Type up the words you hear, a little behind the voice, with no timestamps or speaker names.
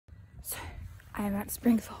I am at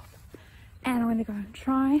Springthorpe and I'm going to go and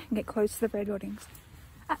try and get close to the red buildings.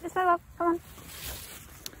 This way, love, come on.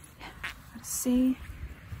 Let's see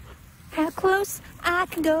how close I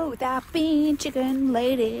can go without being chicken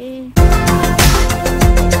lady.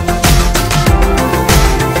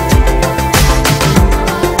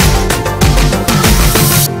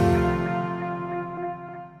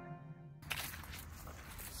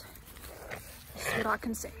 This is what I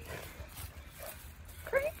can see.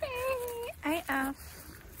 Creepy AF.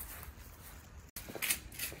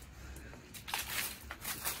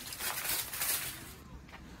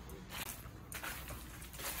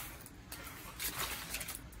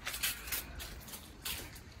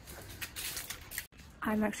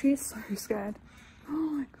 I'm actually so scared. Oh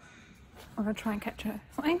my god. I'm gonna try and catch her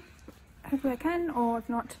flying. Hopefully I can, or if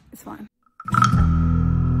not, it's fine.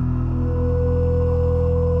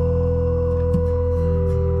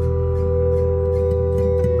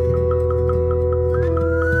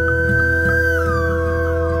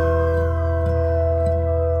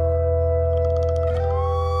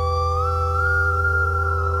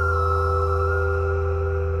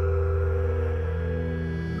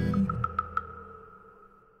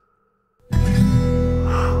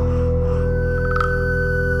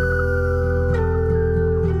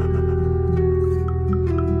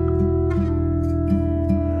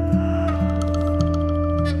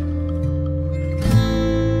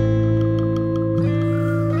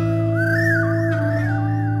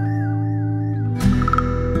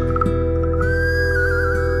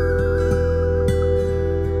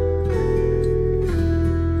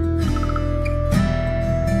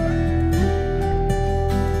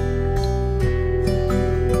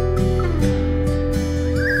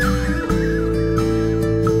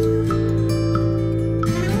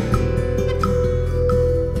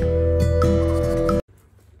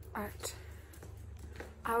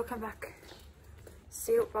 Come back,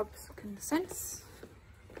 see what Bob's can sense.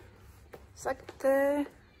 It's like the,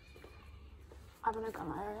 I don't know,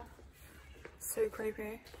 gun area. So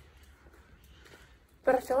creepy.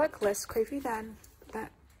 But I feel like less creepy than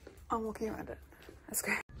that I'm walking around it. Let's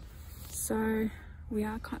go. So we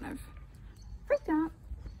are kind of freaked out,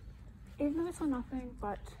 even though we saw nothing,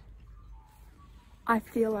 but I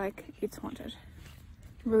feel like it's haunted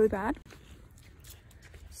really bad.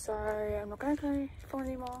 So I'm not going to go for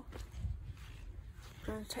anymore.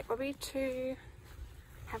 I'm going to take Bobby to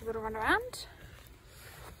have a little run around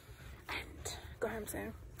and go home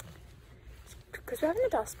soon. Because we're having the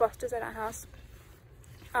dust busters at our house.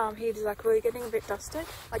 He's like really getting a bit dusted,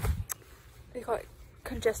 like he got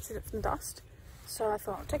congested from dust. So I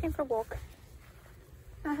thought I'll take him for a walk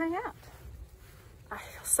and hang out. I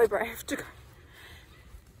feel so brave to go.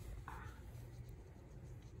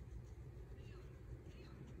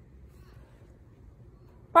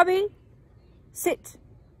 Bobby, sit,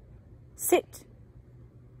 sit,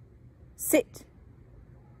 sit.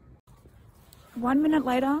 1 minute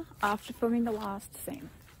later after filming the last scene.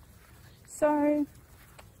 So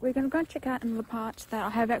we're going to go and check out another part that I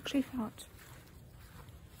have actually felt.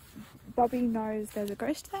 Bobby knows there's a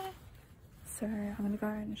ghost there. So I'm going to go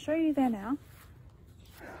and show you there now.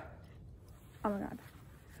 Oh my god.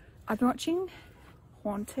 I've been watching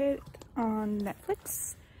Haunted on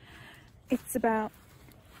Netflix. It's about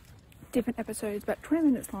different episodes, about 20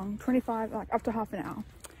 minutes long, 25, like up to half an hour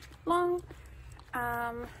long,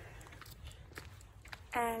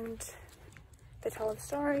 and they tell us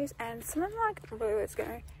stories, and some of them are like really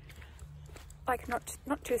scary, like not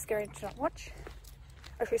too scary to not watch.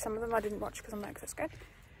 Actually, some of them I didn't watch because I'm like so scared,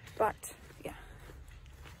 but yeah.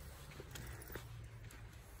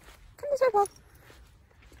 Come this way, Bob.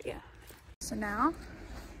 Yeah. So now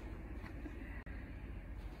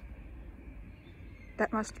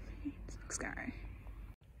that must be scary.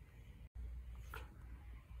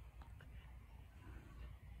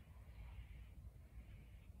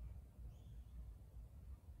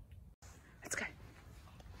 Let's go.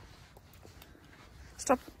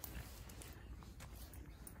 Stop.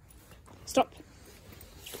 Stop.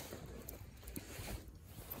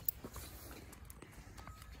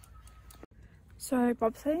 So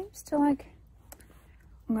Bob seems to like,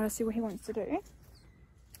 I'm gonna see what he wants to do.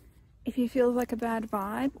 If he feels like a bad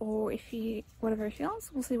vibe, or if he, whatever he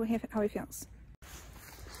feels, we'll see how he feels.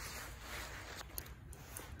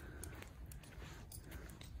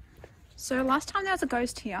 So last time there was a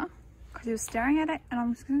ghost here, because he was staring at it, and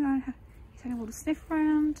I'm just gonna go, he's having a little sniff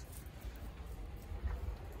around.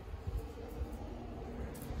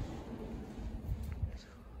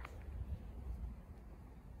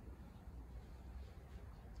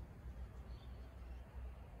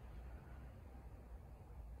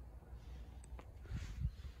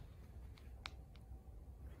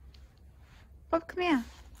 Bob, come here.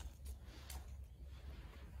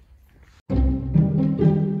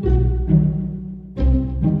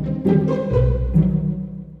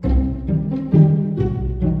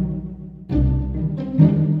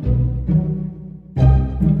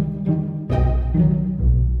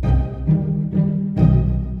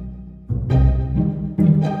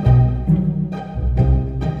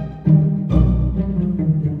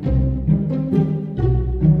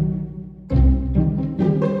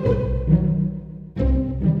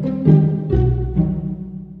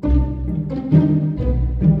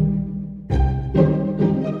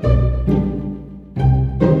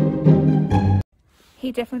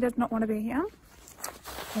 He definitely does not want to be here.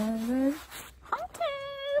 Haunted.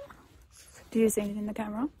 Did you see anything in the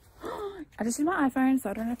camera? I just used my iPhone, so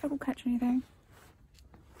I don't know if I will catch anything.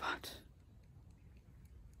 But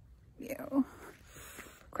ew,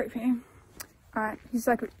 creepy. Alright, he's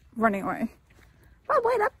like running away. Oh,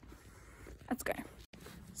 wait up. Let's go.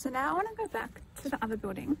 So now I want to go back to the other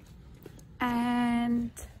building,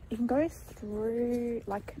 and you can go through,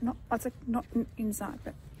 like, not, it's like not inside,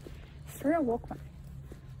 but through a walkway.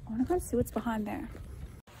 I want to go and see what's behind there.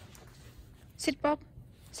 Sit, Bob.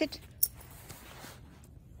 Sit.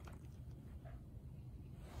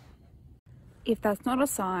 If that's not a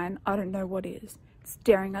sign, I don't know what is. It's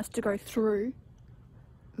daring us to go through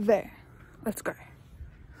there. Let's go.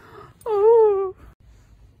 Oh.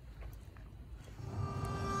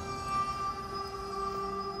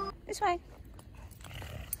 This way.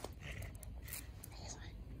 This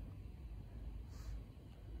way.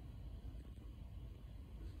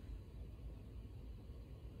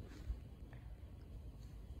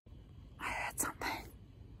 I heard something.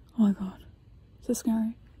 Oh my god. So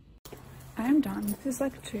scary. I am done. This is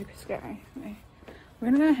like too scary for me.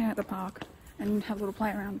 We're gonna go hang out at the park and have a little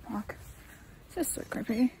play around the park. This is so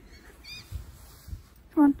creepy.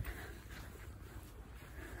 Come on.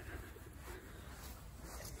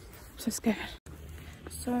 I'm so scared.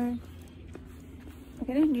 So, we're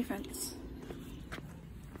getting a new fence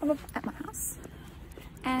at my house.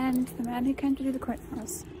 And the man who came to do the quote for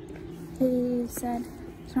us, he said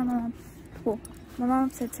to my mum, well, my mum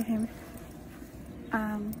said to him,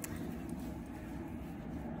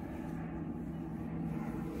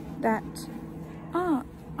 that,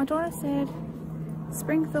 my daughter said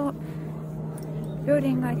Springthorpe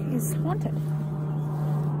building like is haunted.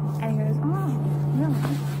 And he goes, oh, really?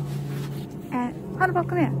 And hold up,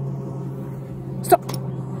 come here. Stop.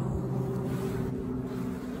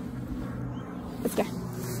 Let's go.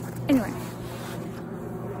 Anyway,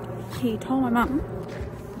 he told my mum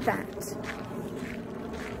that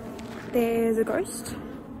there's a ghost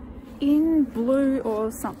in blue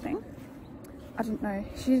or something. I don't know.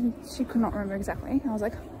 She could not remember exactly. I was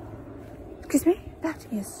like, excuse me? That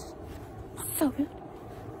is so good.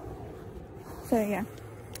 So yeah.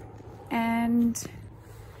 And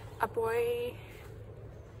a boy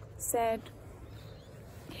said,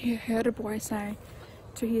 he heard a boy say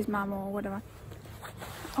to his mum or whatever,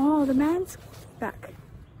 oh, the man's back.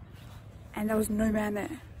 And there was no man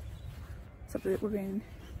there. So it would have been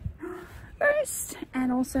ghost.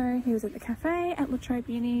 And also he was at the cafe at La Trobe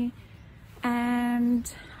Uni,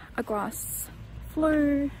 and a glass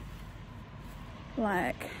flew.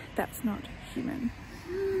 Like, that's not human.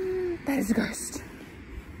 That is a ghost.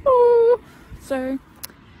 Oh. So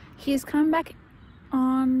he's come back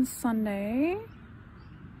on Sunday,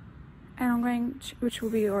 and I'm going to, which will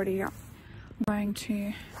be already up, I'm going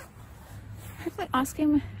to hopefully ask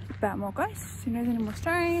him about more ghosts, if he knows any more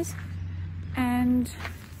stories, and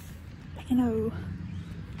let you know.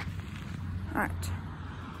 Alright.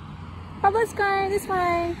 But let's go this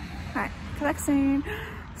way. Alright, come back soon.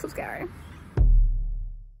 So scary.